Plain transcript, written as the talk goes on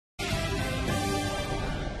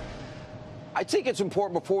I think it's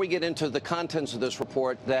important before we get into the contents of this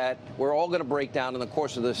report that we're all going to break down in the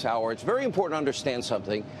course of this hour. It's very important to understand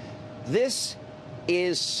something. This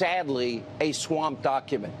is sadly a swamp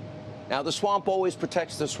document. Now, the swamp always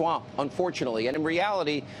protects the swamp, unfortunately. And in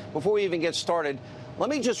reality, before we even get started, let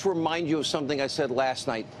me just remind you of something I said last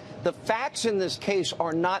night. The facts in this case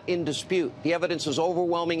are not in dispute. The evidence is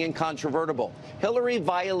overwhelming and incontrovertible. Hillary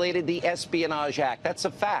violated the Espionage Act. That's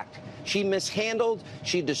a fact. She mishandled,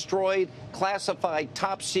 she destroyed classified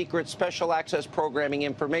top secret special access programming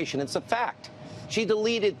information. It's a fact. She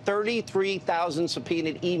deleted 33,000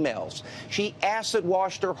 subpoenaed emails. She acid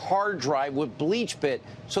washed her hard drive with bleach bit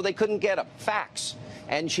so they couldn't get them. Facts.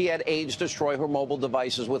 And she had aides destroy her mobile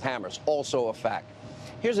devices with hammers. Also a fact.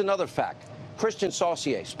 Here's another fact. Christian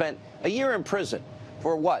Saucier spent a year in prison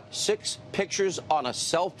for what? 6 pictures on a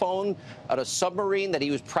cell phone at a submarine that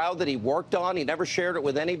he was proud that he worked on. He never shared it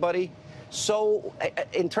with anybody. So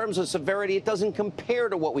in terms of severity, it doesn't compare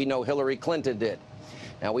to what we know Hillary Clinton did.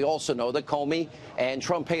 Now, we also know that Comey and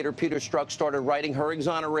Trump hater Peter Strzok started writing her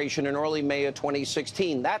exoneration in early May of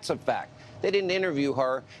 2016. That's a fact. They didn't interview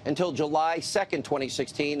her until July 2nd,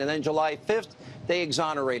 2016, and then July 5th, they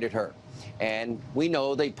exonerated her. And we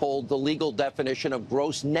know they pulled the legal definition of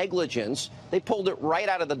gross negligence. They pulled it right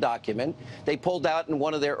out of the document. They pulled out in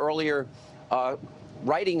one of their earlier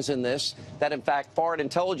writings in this that, in fact, foreign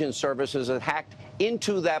intelligence services had hacked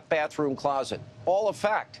into that bathroom closet. All a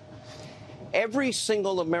fact. Every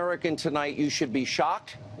single American tonight, you should be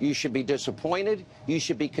shocked. You should be disappointed. You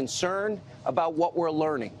should be concerned about what we're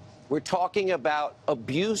learning. We're talking about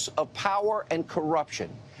abuse of power and corruption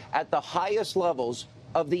at the highest levels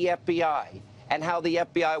of the FBI and how the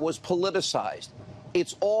FBI was politicized.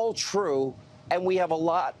 It's all true, and we have a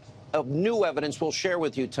lot of new evidence we'll share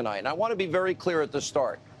with you tonight. And I want to be very clear at the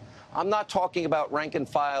start. I'm not talking about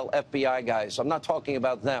rank-and-file FBI guys. I'm not talking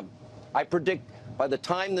about them. I predict by the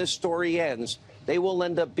time this story ends, they will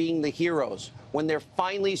end up being the heroes when they're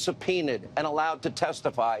finally subpoenaed and allowed to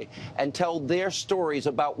testify and tell their stories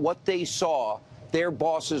about what they saw their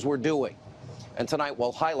bosses were doing. And tonight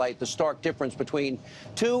we'll highlight the stark difference between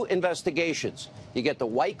 2 investigations. You get the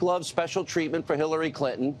white glove special treatment for Hillary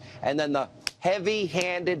Clinton, and then the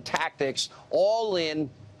heavy-handed tactics all in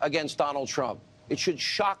against Donald Trump. It should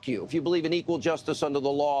shock you if you believe in equal justice under the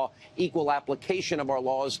law, equal application of our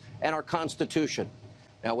laws and our Constitution.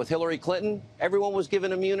 Now, with Hillary Clinton, everyone was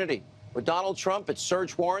given immunity. With Donald Trump, it's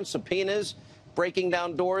search warrants, subpoenas, breaking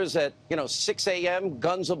down doors at, 6 a.m.,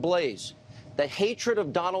 guns ablaze. The hatred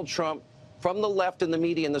of Donald Trump from the left and the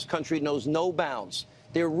media in this country knows no bounds.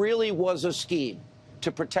 There really was a scheme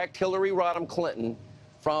to protect Hillary Rodham Clinton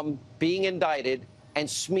from being indicted and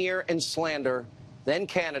smear and slander then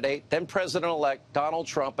candidate, then president-elect Donald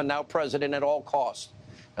Trump, and now president at all costs.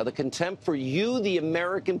 Now, the contempt for you, the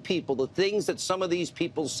American people, the things that some of these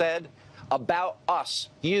people said about us,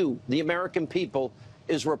 you, the American people,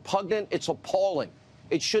 is repugnant. It's appalling.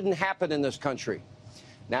 It shouldn't happen in this country.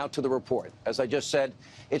 Now to the report. As I just said,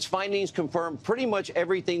 its findings confirm pretty much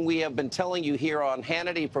everything we have been telling you here on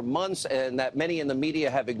Hannity for months and that many in the media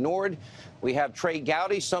have ignored. We have Trey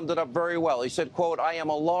Gowdy summed it up very well. He said, quote, "I am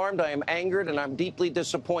alarmed, I am angered, and I'm deeply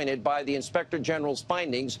disappointed by the Inspector General's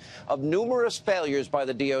findings of numerous failures by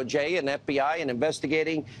the DOJ and FBI in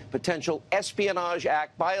investigating potential Espionage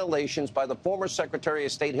Act violations by the former Secretary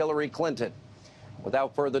of State Hillary Clinton."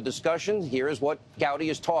 Without further discussion, here is what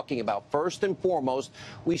Gowdy is talking about. First and foremost,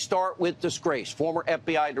 we start with disgrace. Former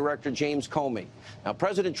FBI Director James Comey. Now,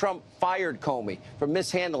 President Trump fired Comey for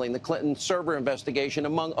mishandling the Clinton server investigation,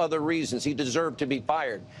 among other reasons. He deserved to be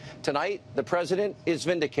fired. Tonight, the president is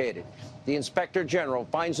vindicated. The Inspector General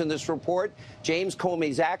finds in this report James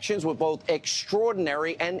Comey's actions were both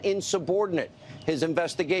extraordinary and insubordinate. His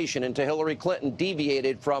investigation into Hillary Clinton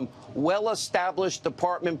deviated from well-established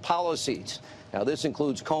department policies. Now, this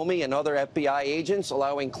includes Comey and other FBI agents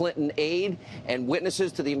allowing Clinton aide and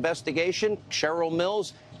witnesses to the investigation, Cheryl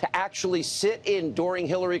Mills, to actually sit in during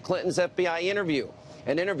Hillary Clinton's FBI interview,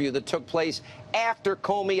 an interview that took place after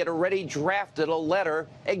Comey had already drafted a letter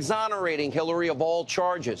exonerating Hillary of all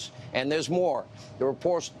charges. And there's more. The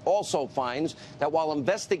report also finds that while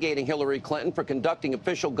investigating Hillary Clinton for conducting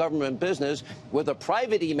official government business with a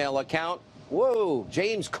private email account, whoa,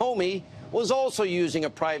 James Comey was also using a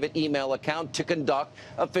private email account to conduct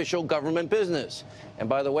official government business. And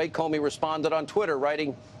by the way, Comey responded on Twitter,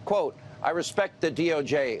 writing, quote, "I respect the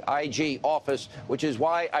DOJ, IG office, which is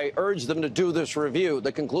why I urge them to do this review.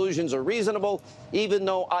 The conclusions are reasonable, even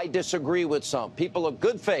though I disagree with some. People of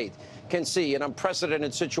good faith can see an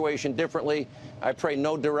unprecedented situation differently. I pray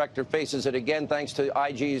no director faces it again. Thanks to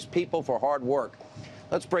IG's people for hard work."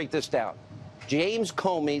 Let's break this down. James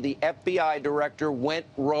Comey, the FBI director, went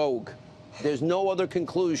rogue. There's no other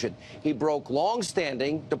conclusion. He broke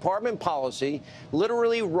long-standing department policy,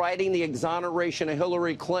 literally writing the exoneration of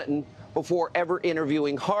Hillary Clinton before ever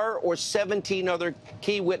interviewing her or 17 other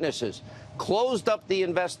key witnesses, closed up the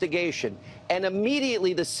investigation, and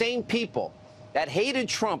immediately the same people that hated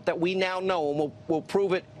Trump that we now know, and we'll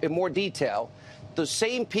prove it in more detail, the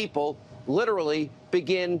same people literally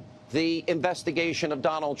begin the investigation of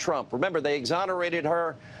Donald Trump. Remember, they exonerated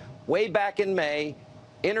her way back in May,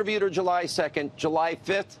 interviewed her July 2nd, July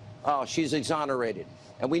 5th, oh, she's exonerated.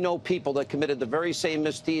 And we know people that committed the very same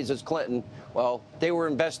misdeeds as Clinton, well, they were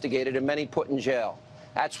investigated and many put in jail.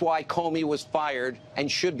 That's why Comey was fired and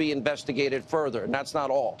should be investigated further. And that's not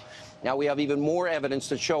all. Now, we have even more evidence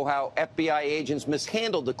to show how FBI agents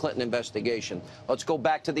mishandled the Clinton investigation. Let's go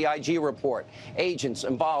back to the IG report. Agents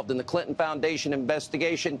involved in the Clinton Foundation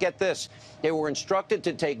investigation, get this, they were instructed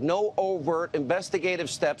to take no overt investigative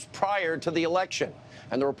steps prior to the election.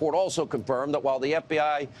 And the report also confirmed that while the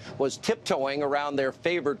FBI was tiptoeing around their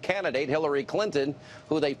favored candidate, Hillary Clinton,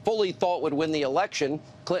 who they fully thought would win the election,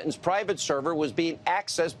 Clinton's private server was being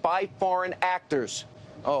accessed by foreign actors.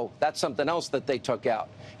 Oh, that's something else that they took out.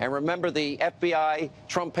 And remember the FBI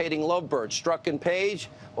Trump-hating lovebirds, Strzok and Page?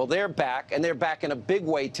 Well, they're back, and they're back in a big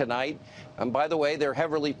way tonight. And by the way, they're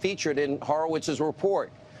heavily featured in Horowitz's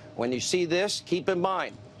report. When you see this, keep in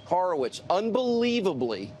mind, Horowitz,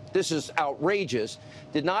 unbelievably, this is outrageous,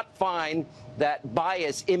 did not find that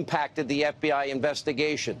bias impacted the FBI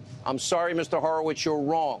investigation. I'm sorry, Mr. Horowitz, you're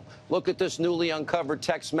wrong. Look at this newly uncovered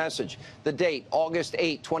text message. The date, August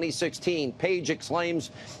 8, 2016. Page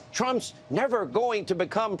exclaims, Trump's never going to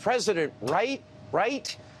become president, right?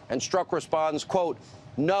 Right? And Strzok responds, quote,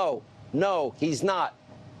 no, he's not.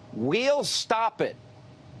 We'll stop it.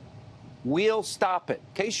 We'll stop it.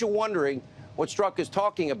 In case you're wondering what Strzok is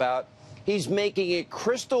talking about, he's making it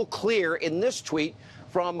crystal clear in this tweet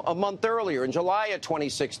from a month earlier, in July of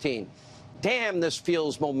 2016. Damn, this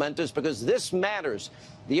feels momentous because this matters.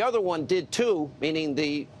 The other one did too, meaning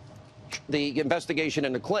the investigation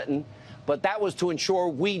into Clinton, but that was to ensure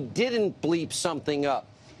we didn't bleep something up.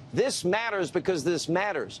 This matters because this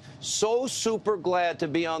matters. So super glad to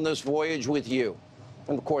be on this voyage with you.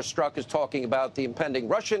 And, of course, Strzok is talking about the impending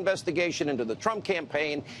Russia investigation into the Trump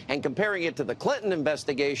campaign and comparing it to the Clinton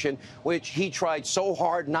investigation, which he tried so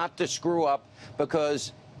hard not to screw up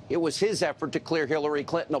because it was his effort to clear Hillary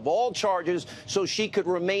Clinton of all charges so she could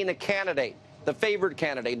remain a candidate, the favored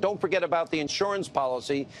candidate. Don't forget about the insurance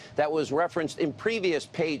policy that was referenced in previous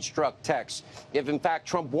Page Strzok texts if, in fact,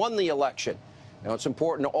 Trump won the election. Now, it's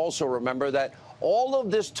important to also remember that all of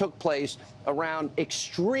this took place around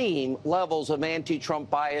extreme levels of anti-Trump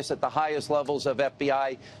bias at the highest levels of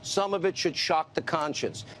FBI. Some of it should shock the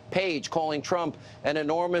conscience. Page calling Trump an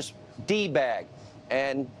enormous D-bag.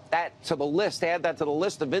 And that to the list, add that to the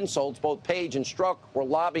list of insults, both Page and Strzok were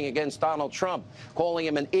lobbying against Donald Trump, calling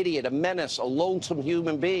him an idiot, a menace, a lonesome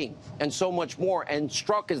human being, and so much more. And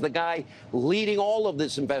Strzok is the guy leading all of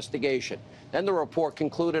this investigation. Then the report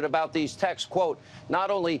concluded about these texts, quote,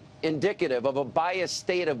 not only indicative of a biased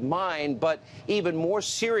state of mind, but even more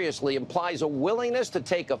seriously implies a willingness to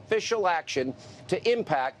take official action to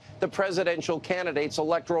impact the presidential candidate's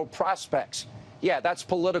electoral prospects. Yeah, that's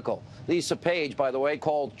political. Lisa Page, by the way,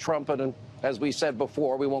 called Trump, and as we said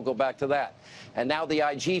before, we won't go back to that. And now the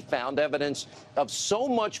IG found evidence of so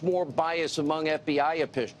much more bias among FBI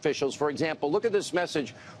officials. For example, look at this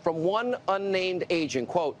message from one unnamed agent,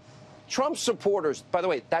 quote, Trump supporters, by the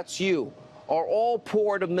way, that's you, are all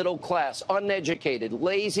poor to middle class, uneducated,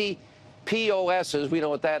 lazy POSs, we know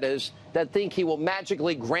what that is, that think he will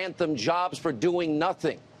magically grant them jobs for doing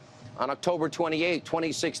nothing. On October 28,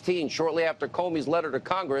 2016, shortly after Comey's letter to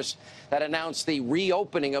Congress that announced the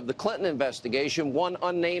reopening of the Clinton investigation, one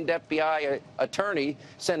unnamed FBI attorney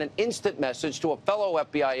sent an instant message to a fellow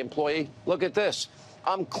FBI employee. Look at this.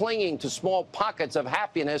 I'm clinging to small pockets of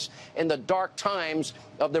happiness in the dark times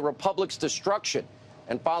of the republic's destruction.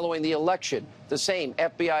 And following the election, the same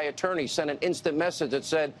FBI attorney sent an instant message that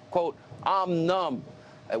said, quote, I'm numb,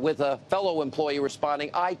 with a fellow employee responding,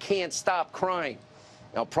 I can't stop crying.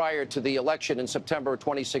 Now, prior to the election in September of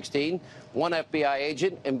 2016, one FBI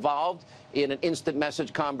agent involved in an instant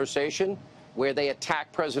message conversation where they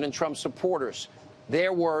attacked President Trump's supporters.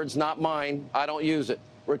 Their words, not mine. I don't use it.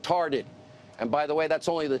 Retarded. And by the way, that's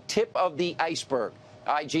only the tip of the iceberg.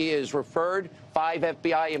 IG has referred 5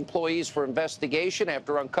 FBI employees for investigation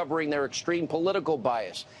after uncovering their extreme political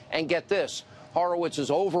bias. And get this,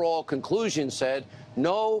 Horowitz's overall conclusion said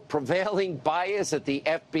no prevailing bias at the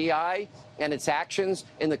FBI and its actions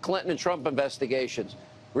in the Clinton and Trump investigations.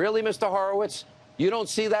 Really, Mr. Horowitz? You don't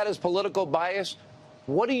see that as political bias?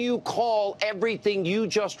 What do you call everything you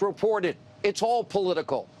just reported? It's all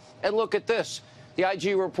political. And look at this. The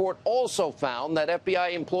IG report also found that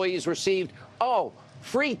FBI employees received,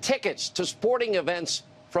 free tickets to sporting events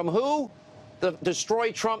from who? The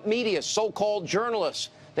Destroy Trump media, so-called journalists.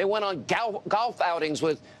 They went on golf outings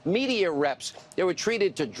with media reps. They were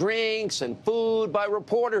treated to drinks and food by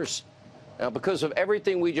reporters. Now, because of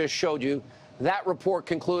everything we just showed you, that report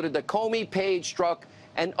concluded that Comey, Page, Strzok,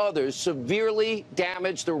 and others severely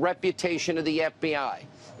damaged the reputation of the FBI.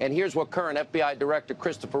 And here's what current FBI Director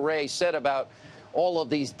Christopher Wray said about all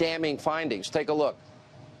of these damning findings. Take a look.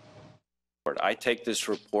 I take this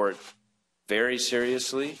report very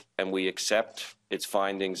seriously, and we accept its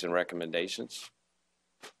findings and recommendations.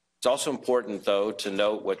 It's also important, though, to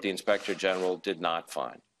note what the Inspector General did not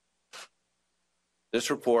find.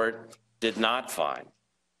 This report did not find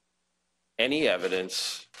any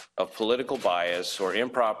evidence of political bias or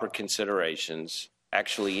improper considerations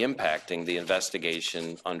actually impacting the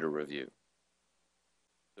investigation under review.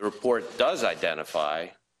 The report does identify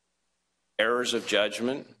errors of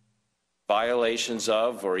judgment, violations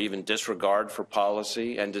of or even disregard for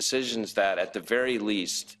policy, and decisions that, at the very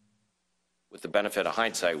least, with the benefit of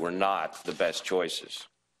hindsight, were not the best choices.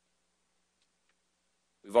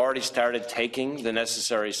 We've already started taking the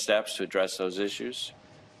necessary steps to address those issues.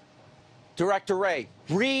 Director Wray,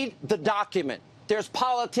 read the document. There's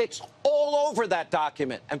politics all over that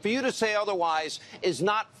document. And for you to say otherwise is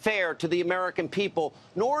not fair to the American people,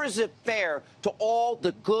 nor is it fair to all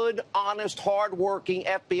the good, honest, hardworking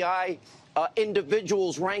FBI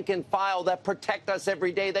individuals, rank and file, that protect us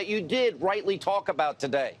every day, that you did rightly talk about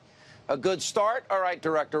today. A good start? All right,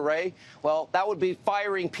 Director Wray. Well, that would be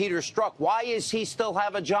firing Peter Strzok. Why does he still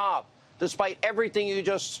have a job, despite everything you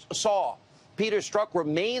just saw? Peter Strzok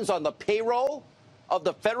remains on the payroll of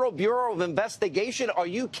the Federal Bureau of Investigation. Are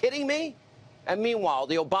you kidding me? And meanwhile,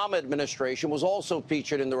 the Obama administration was also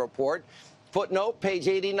featured in the report. Footnote, page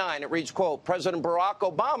 89, it reads, quote, President Barack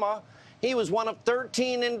Obama, he was one of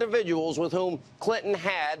 13 individuals with whom Clinton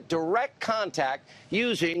had direct contact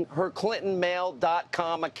using her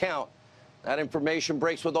ClintonMail.com account. That information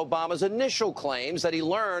breaks with Obama's initial claims that he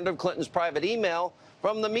learned of Clinton's private email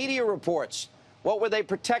from the media reports. What were they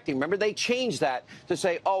protecting? Remember, they changed that to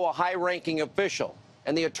say, a high-ranking official.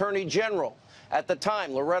 And the Attorney General at the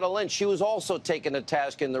time, Loretta Lynch, she was also taken to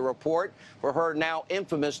task in the report for her now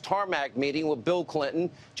infamous tarmac meeting with Bill Clinton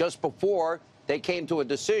just before they came to a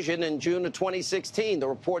decision in June of 2016. The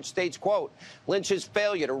report states, quote, Lynch's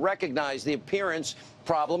failure to recognize the appearance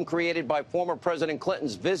problem created by former President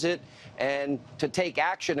Clinton's visit and to take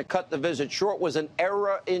action to cut the visit short was an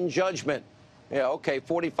error in judgment. Yeah, okay,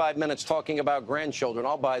 45 minutes talking about grandchildren.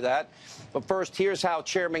 I'll buy that. But first, here's how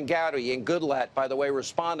Chairman Gowdy and Goodlatte, by the way,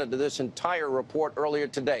 responded to this entire report earlier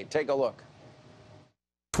today. Take a look.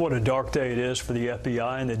 What a dark day it is for the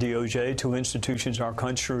FBI and the DOJ, two institutions our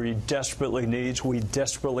country desperately needs. We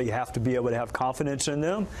desperately have to be able to have confidence in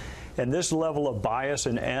them. And this level of bias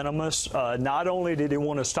and animus, not only did he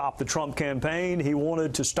want to stop the Trump campaign, he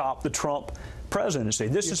wanted to stop the Trump presidency.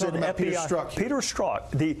 This is an FBI. Peter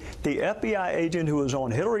Strzok, the FBI agent who was on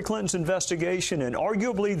Hillary Clinton's investigation and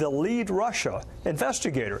arguably the lead Russia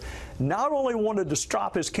investigator, not only wanted to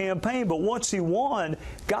stop his campaign, but once he won,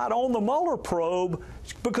 got on the Mueller probe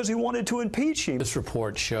because he wanted to impeach him. This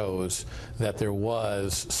report shows that there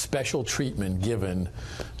was special treatment given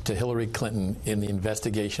to Hillary Clinton in the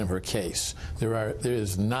investigation of her case. There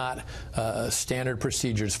is not standard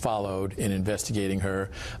procedures followed in investigating her,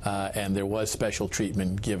 and there was special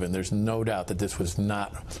treatment given. There's no doubt that this was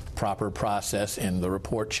not proper process, and the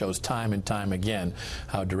report shows time and time again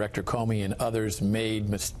how Director Comey and others made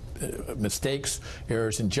mistakes,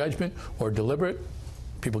 errors in judgment, or deliberate.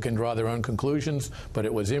 People can draw their own conclusions, but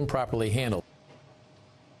it was improperly handled.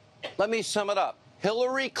 Let me sum it up.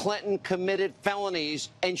 Hillary Clinton committed felonies,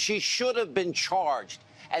 and she should have been charged.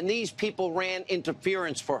 And these people ran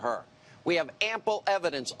interference for her. We have ample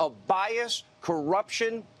evidence of bias,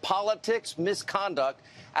 corruption, politics, misconduct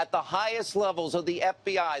at the highest levels of the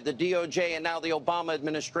FBI, the DOJ, and now the Obama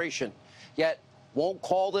administration. Yet, won't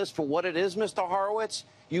call this for what it is, Mr. Horowitz?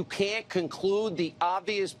 You can't conclude the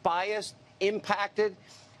obvious bias impacted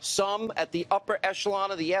some at the upper echelon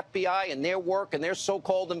of the FBI and their work and their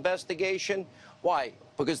so-called investigation. Why?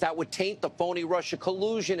 Because that would taint the phony Russia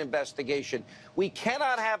collusion investigation. We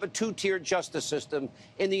cannot have a two-tiered justice system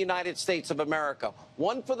in the United States of America.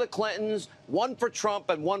 One for the Clintons, one for Trump,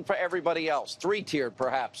 and one for everybody else. Three-tiered,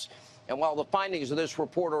 perhaps. And while the findings of this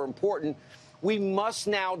report are important, we must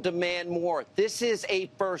now demand more. This is a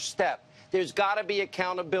first step. There's got to be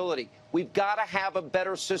accountability. We've got to have a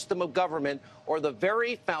better system of government, or the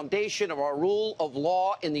very foundation of our rule of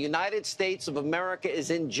law in the United States of America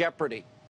is in jeopardy.